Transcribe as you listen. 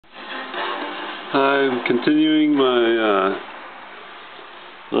I'm continuing my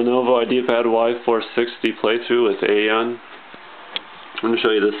Lenovo Ideapad Y460 playthrough with aion. I'm going to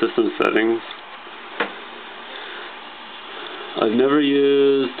show you the system settings. I've never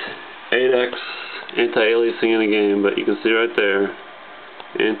used 8x anti-aliasing in a game, but you can see right there,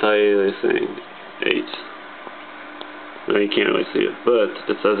 anti-aliasing 8. Now you can't really see it, but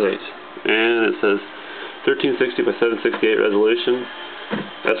it says 8. And it says 1360 by 768 resolution.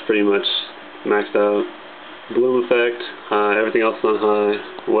 That's pretty much maxed out. Bloom effect, high. Everything else on high.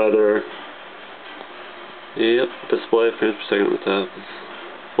 Weather. Yep. Display frames per second on the top.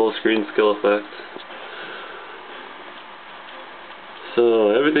 Full screen skill effect. So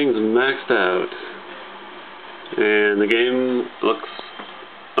everything's maxed out, and the game looks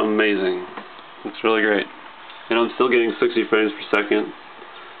amazing. Looks really great. And I'm still getting 60 frames per second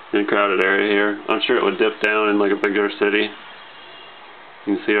in a crowded area here. I'm sure it would dip down in like a bigger city.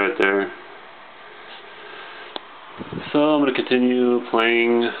 You can see right there. So I'm going to continue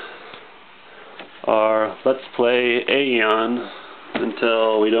playing our Let's Play aion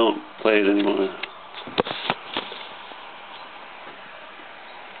until we don't play it anymore.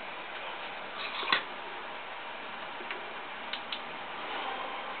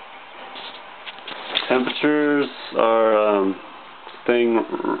 Temperatures are staying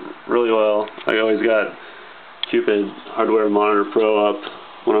really well. I always got Cupid Hardware Monitor Pro up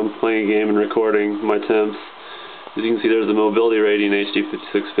when I'm playing a game and recording my temps. As you can see, there's a mobility rating HD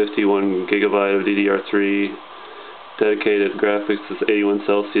 5650, 1 GB of DDR3. Dedicated graphics is 81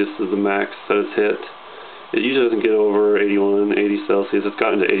 Celsius is the max that it's hit. It usually doesn't get over 81, 80 Celsius. It's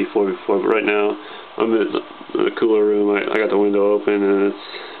gotten to 84 before, but right now I'm in a cooler room. I got the window open and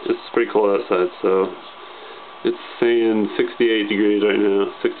it's pretty cold outside, so it's saying 68 degrees right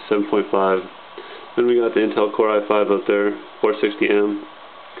now, 67.5. Then we got the Intel Core i5 up there, 460M.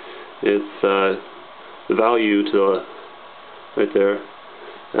 It's the value to the right there.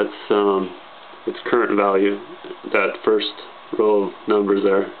 That's its current value, that first row of numbers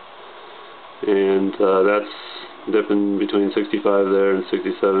there, and that's dipping between 65 there and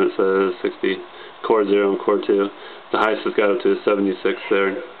 67. It says 60 core 0 and core 2. The highest has got up to 76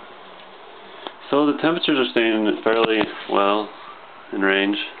 there. So the temperatures are staying fairly well in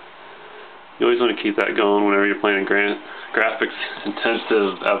range. You always want to keep that going whenever you're playing a graphics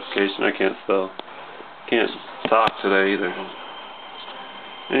intensive application. I can't spell. Can't talk today either.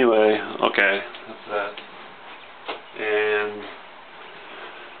 Anyway, okay, that's that. And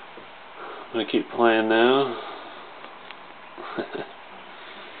I'm going to keep playing now.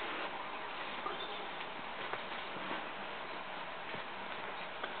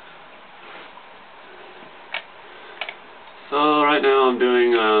 So right now I'm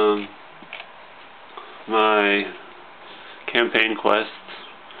doing my campaign quest,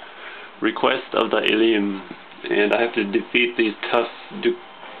 Request of the Elim, and I have to defeat these tough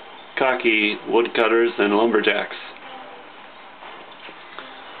Dukaki woodcutters and lumberjacks.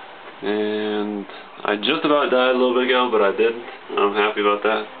 And I just about died a little bit ago, but I didn't. I'm happy about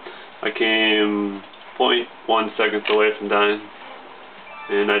that. I came 0.1 seconds away from dying,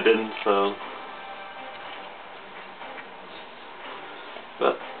 and I didn't, so.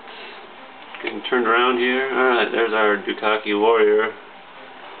 But getting turned around here. Alright, there's our Dukaki warrior.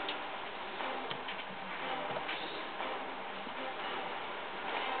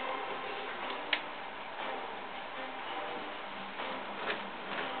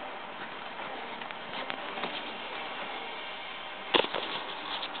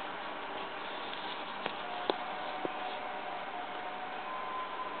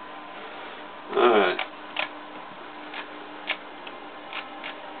 Alright.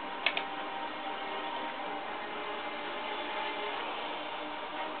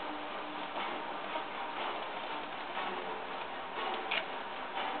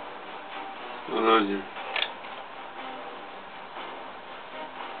 What's going on here?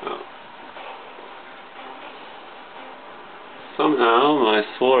 Oh. Somehow my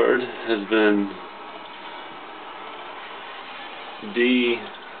sword has been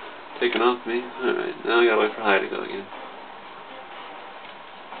taken off me. Alright, now I gotta wait for high to go again.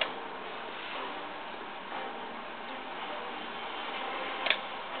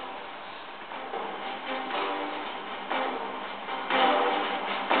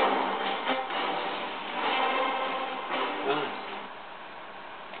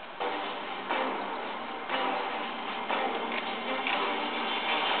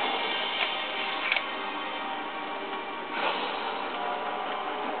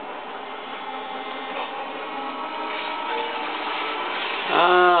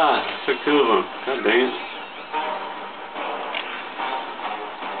 Took two of them. God dang it.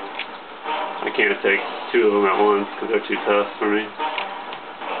 I can't take two of them at once because they're too tough for me.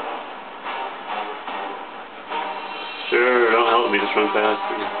 Sure, don't help me, just run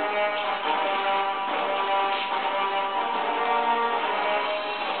faster.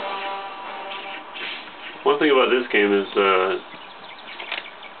 One thing about this game is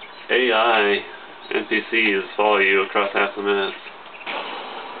AI NPCs follow you across half the map.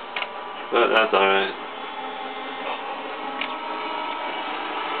 But that's alright.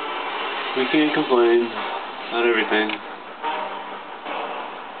 We can't complain about everything.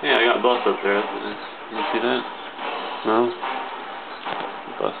 Hey, I got bus up there. That's nice. You see that? No?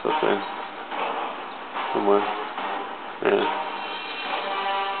 Bus up there. Somewhere. Yeah.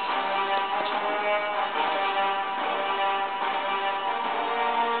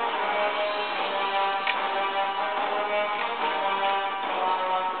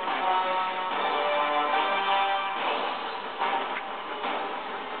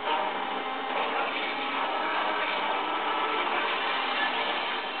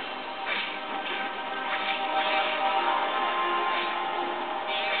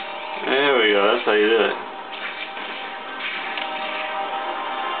 There we go, that's how you do it.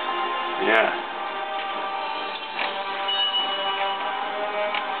 Yeah.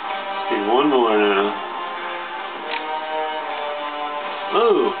 See, one more now.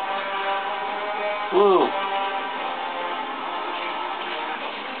 Oh! Whoa!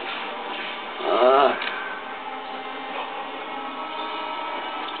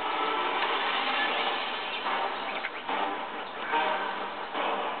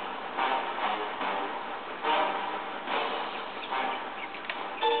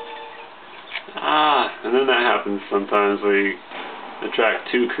 And then that happens sometimes where you attract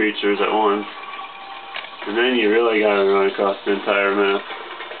two creatures at once. And then you really gotta run across the entire map.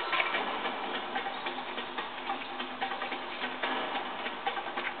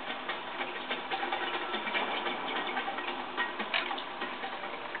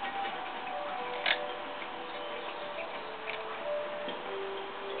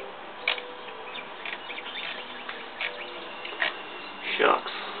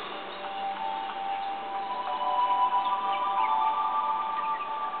 Shucks.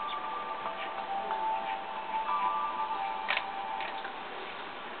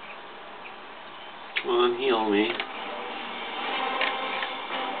 Come on, heal me.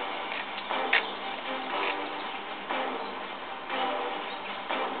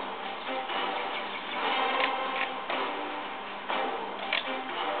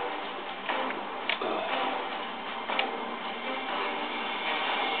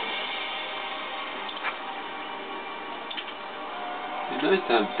 It's nice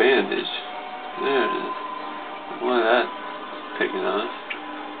to have bandage. There it is. Boy, that's picking off.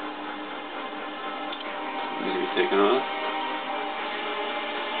 Maybe taken off.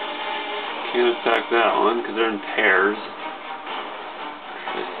 Can't attack that one because they're in pairs.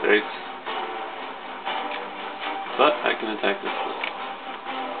 For 6. But I can attack this one.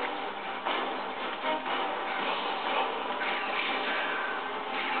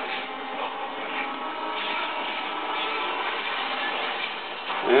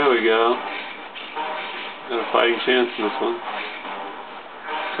 There we go. Got a fighting chance in this one.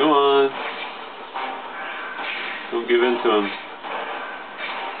 Come on. Don't give in to him.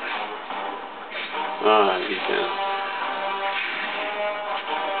 Ah, he's down.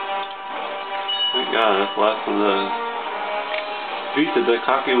 Thank God, that's the last one of those. Beat the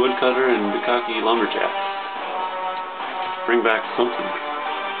Dukaki Woodcutter and Dukaki Lumberjack. Bring back something.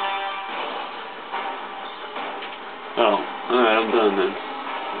 Oh, alright, I'm done then.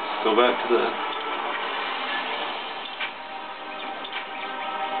 Let's go back to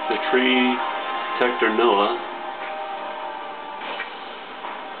the tree protector Noah.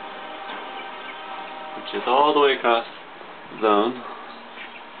 Which is all the way across the zone.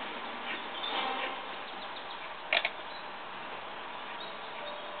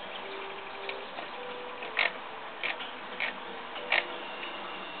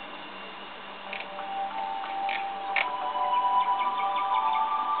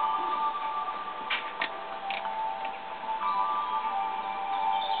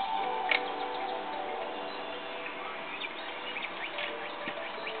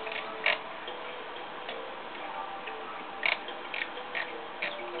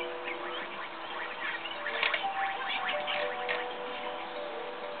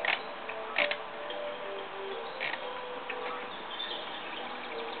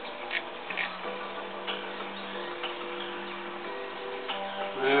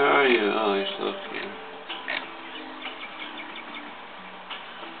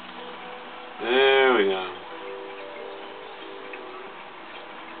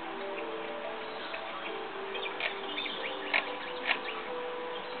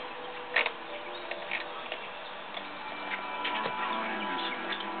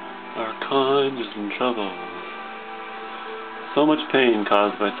 Our kind is in trouble. So much pain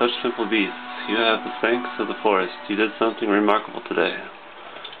caused by such simple beasts. You have the thanks of the forest. You did something remarkable today.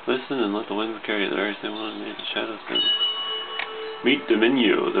 Listen and let the winds carry you. The very same one made the shadows bend. Meet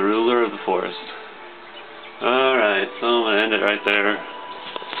Dominu, the ruler of the forest. Alright, so I'm going to end it right there.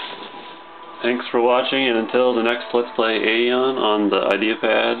 Thanks for watching, and until the next Let's Play Aion on the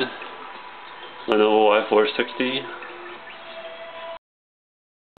Ideapad Lenovo Y460.